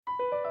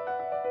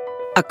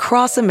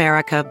Across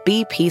America,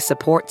 BP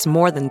supports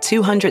more than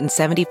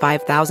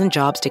 275,000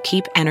 jobs to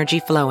keep energy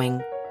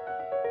flowing.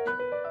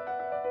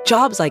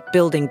 Jobs like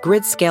building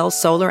grid-scale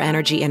solar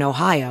energy in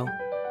Ohio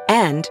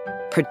and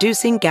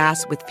producing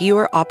gas with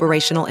fewer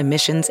operational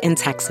emissions in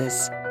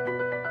Texas.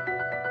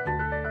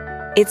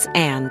 It's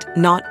and,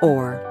 not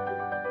or.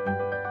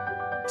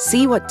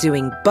 See what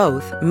doing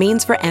both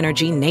means for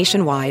energy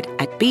nationwide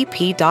at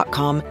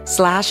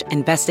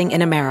bp.com/investing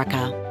in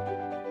America.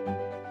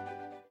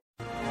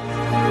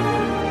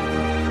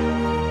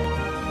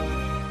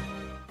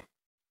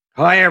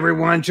 Hi,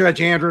 everyone.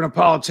 Judge Andrew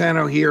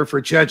Napolitano here for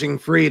Judging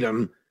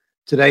Freedom.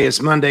 Today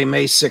is Monday,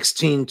 May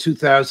 16,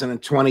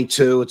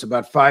 2022. It's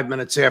about 5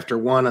 minutes after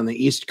 1 on the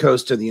East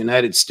Coast of the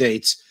United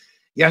States.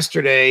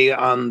 Yesterday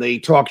on the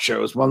talk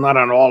shows, well, not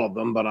on all of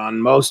them, but on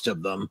most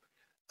of them,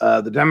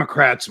 the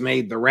Democrats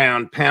made the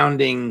rounds,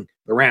 pounding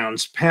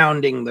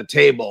the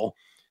table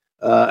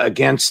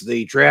against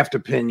the draft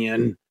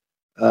opinion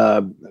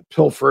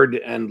pilfered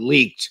and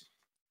leaked,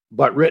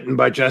 but written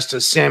by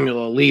Justice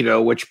Samuel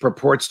Alito, which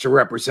purports to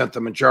represent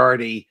the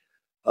majority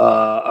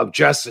of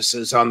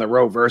justices on the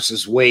Roe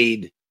versus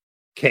Wade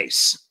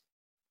case.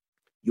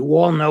 You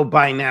all know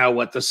by now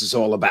what this is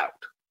all about.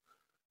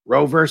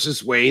 Roe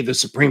versus Wade, the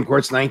Supreme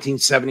Court's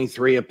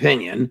 1973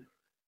 opinion,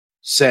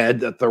 said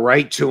that the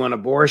right to an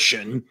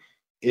abortion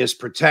is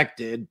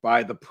protected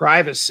by the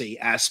privacy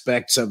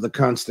aspects of the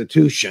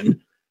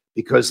Constitution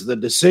because the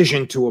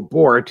decision to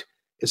abort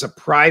is a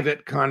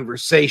private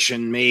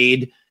conversation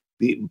made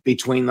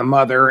between the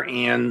mother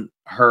and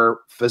her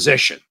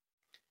physician.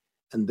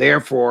 And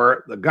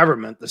therefore, the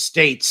government, the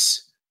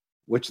states,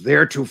 which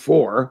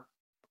theretofore,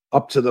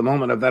 up to the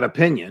moment of that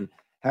opinion,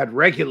 had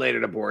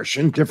regulated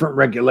abortion, different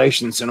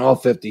regulations in all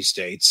 50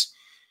 states,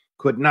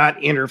 could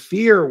not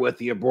interfere with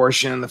the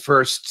abortion in the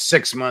first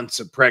 6 months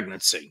of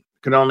pregnancy,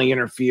 could only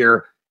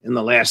interfere in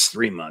the last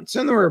 3 months.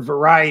 And there were a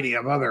variety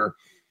of other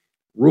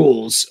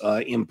rules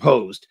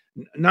imposed.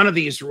 None of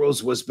these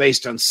rules was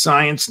based on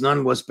science.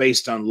 None was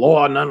based on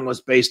law. None was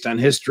based on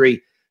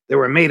history. They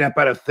were made up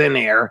out of thin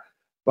air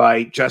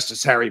by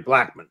Justice Harry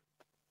Blackmun.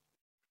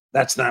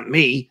 That's not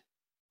me.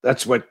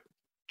 That's what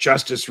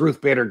Justice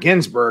Ruth Bader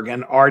Ginsburg,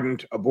 an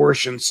ardent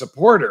abortion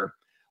supporter,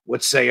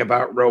 would say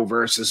about Roe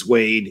versus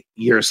Wade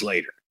years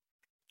later.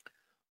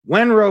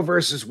 When Roe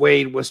versus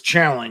Wade was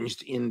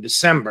challenged in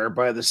December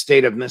by the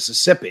state of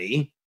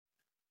Mississippi,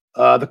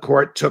 the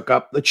court took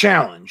up the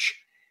challenge.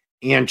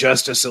 And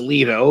Justice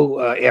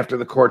Alito, after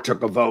the court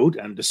took a vote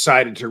and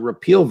decided to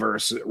repeal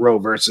Roe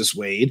versus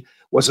Wade,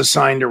 was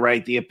assigned to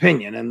write the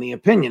opinion. And the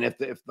opinion, if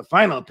the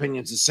final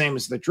opinion is the same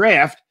as the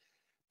draft,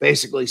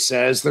 basically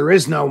says there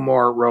is no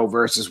more Roe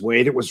versus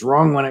Wade. It was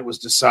wrong when it was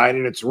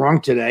decided. It's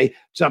wrong today.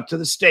 It's up to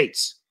the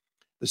states.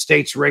 The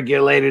states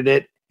regulated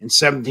it in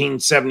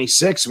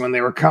 1776 when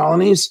they were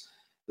colonies.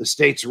 The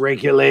states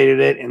regulated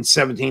it in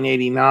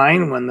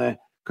 1789 when the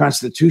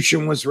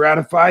Constitution was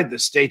ratified. The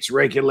states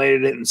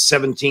regulated it in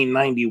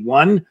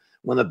 1791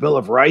 when the Bill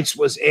of Rights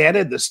was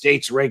added. The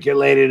states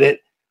regulated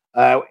it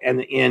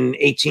and in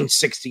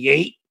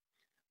 1868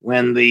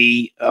 when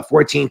the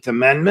 14th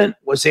Amendment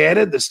was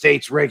added. The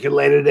states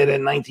regulated it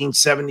in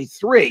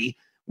 1973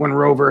 when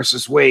Roe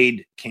versus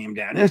Wade came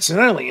down.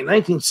 Incidentally, in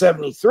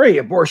 1973,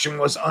 abortion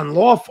was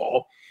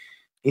unlawful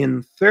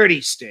in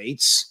 30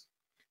 states,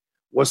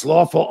 was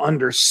lawful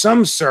under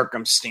some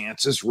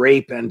circumstances,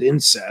 rape and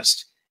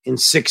incest, in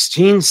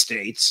 16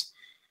 states,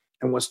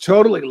 and was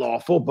totally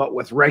lawful, but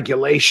with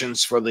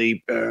regulations for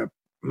the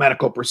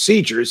medical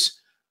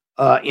procedures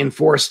in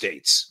 4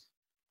 states.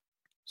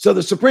 So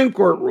the Supreme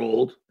Court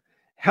ruled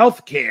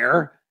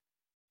healthcare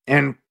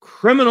and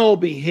criminal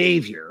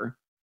behavior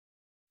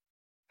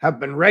have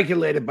been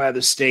regulated by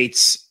the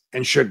states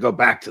and should go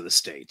back to the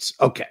states.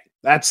 Okay,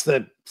 that's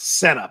the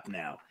setup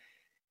now.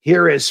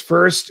 Here is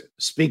first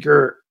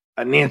Speaker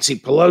Nancy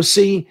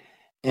Pelosi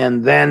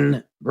and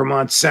then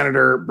Vermont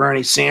Senator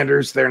Bernie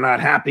Sanders. They're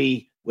not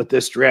happy with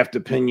this draft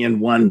opinion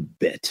one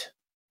bit.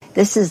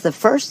 This is the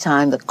first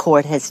time the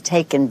court has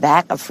taken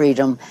back a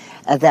freedom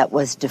that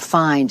was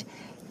defined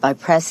by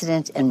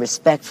precedent and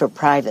respect for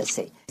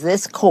privacy.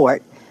 This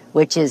court,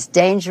 which is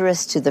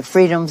dangerous to the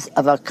freedoms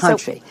of our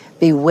country.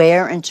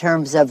 Beware in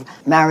terms of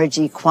marriage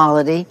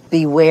equality.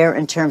 Beware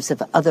in terms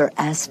of other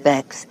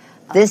aspects.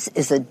 This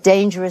is a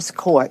dangerous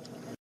court.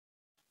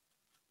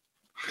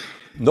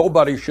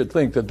 Nobody should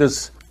think that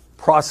this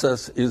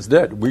process is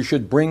dead. We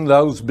should bring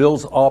those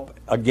bills up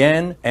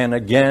again and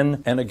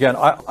again and again.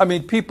 I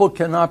mean, people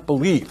cannot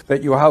believe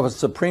that you have a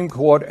Supreme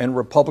Court and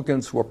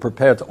Republicans who are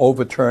prepared to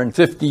overturn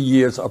 50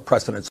 years of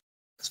precedents.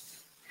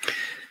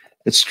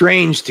 It's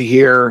strange to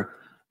hear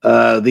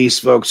these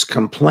folks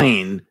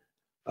complain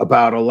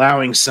about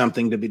allowing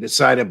something to be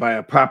decided by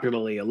a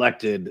popularly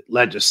elected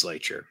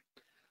legislature.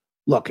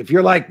 Look, if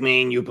you're like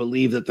me and you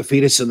believe that the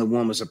fetus in the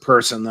womb is a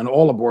person, then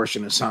all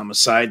abortion is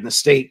homicide, and the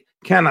state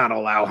cannot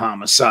allow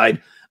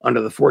homicide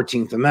under the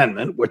 14th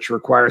Amendment, which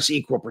requires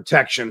equal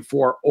protection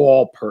for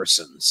all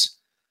persons.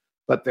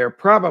 But there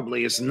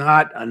probably is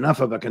not enough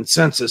of a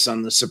consensus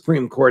on the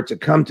Supreme Court to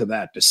come to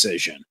that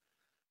decision.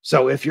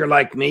 So if you're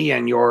like me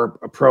and you're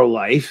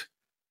pro-life,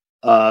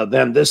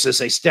 then this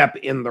is a step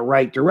in the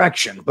right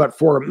direction. But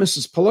for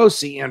Mrs.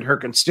 Pelosi and her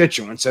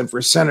constituents, and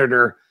for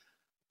Senator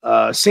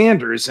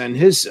Sanders and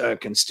his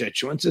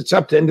constituents, it's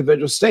up to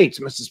individual states.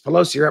 Mrs.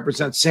 Pelosi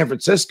represents San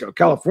Francisco.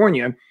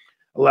 California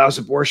allows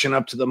abortion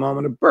up to the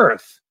moment of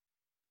birth.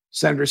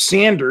 Senator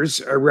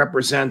Sanders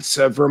represents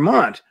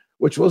Vermont,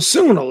 which will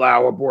soon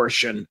allow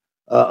abortion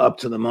up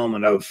to the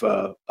moment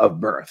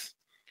of birth.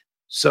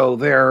 So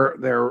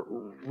their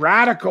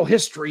radical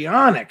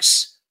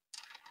histrionics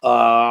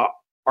are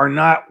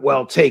not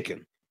well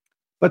taken.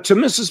 But to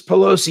Mrs.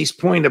 Pelosi's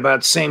point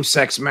about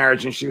same-sex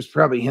marriage, and she was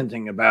probably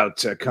hinting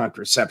about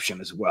contraception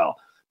as well,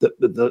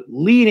 the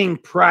leading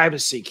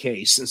privacy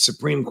case in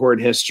Supreme Court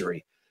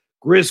history,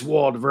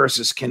 Griswold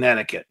versus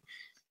Connecticut,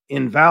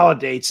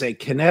 invalidates a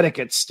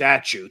Connecticut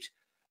statute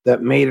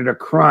that made it a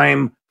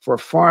crime for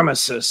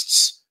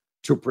pharmacists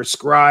to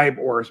prescribe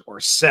or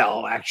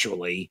sell,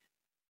 actually,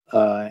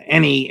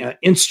 any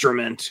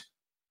instrument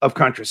of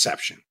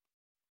contraception.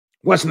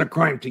 It wasn't a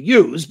crime to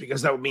use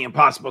because that would be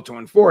impossible to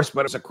enforce,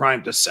 but it was a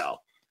crime to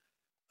sell.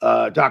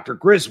 Dr.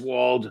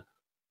 Griswold,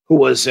 who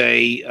was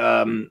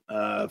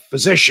a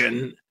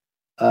physician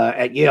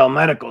at Yale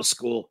Medical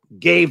School,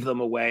 gave them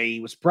away. He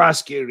was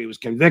prosecuted. He was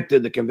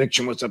convicted. The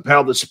conviction was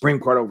upheld. The Supreme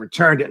Court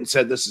overturned it and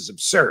said this is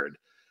absurd.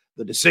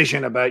 The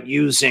decision about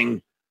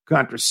using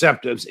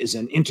contraceptives is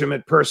an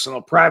intimate,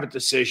 personal, private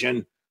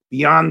decision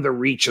beyond the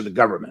reach of the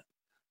government.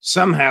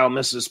 Somehow,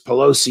 Mrs.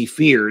 Pelosi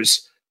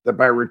fears that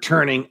by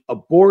returning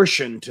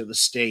abortion to the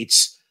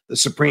states, the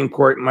Supreme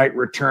Court might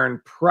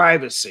return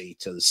privacy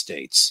to the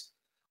states.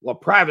 Well,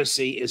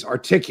 privacy is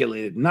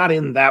articulated not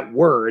in that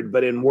word,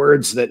 but in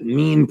words that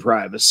mean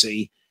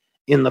privacy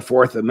in the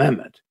Fourth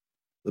Amendment.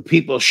 The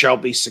people shall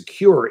be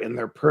secure in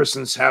their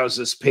persons,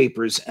 houses,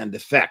 papers, and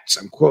effects.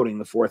 I'm quoting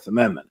the Fourth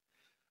Amendment.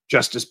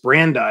 Justice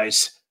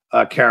Brandeis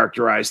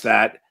characterized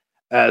that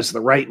as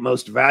the right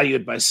most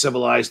valued by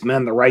civilized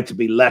men, the right to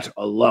be let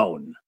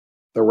alone,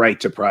 the right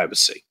to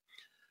privacy.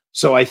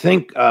 So I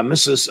think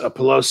Mrs.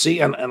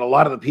 Pelosi and a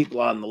lot of the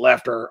people on the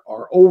left are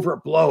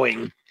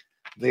overblowing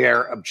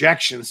their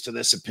objections to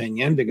this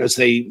opinion because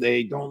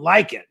they don't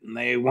like it. And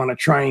they want to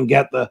try and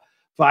get the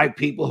 5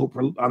 people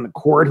who on the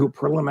court who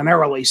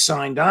preliminarily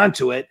signed on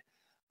to it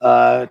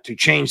to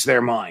change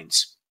their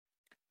minds.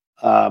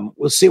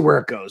 We'll see where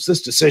it goes.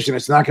 This decision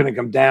is not going to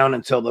come down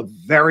until the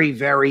very,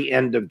 very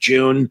end of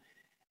June.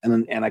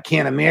 And I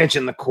can't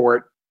imagine the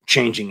court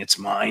changing its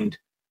mind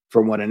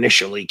from what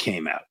initially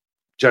came out.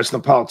 Judge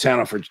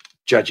Napolitano for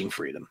Judging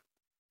Freedom.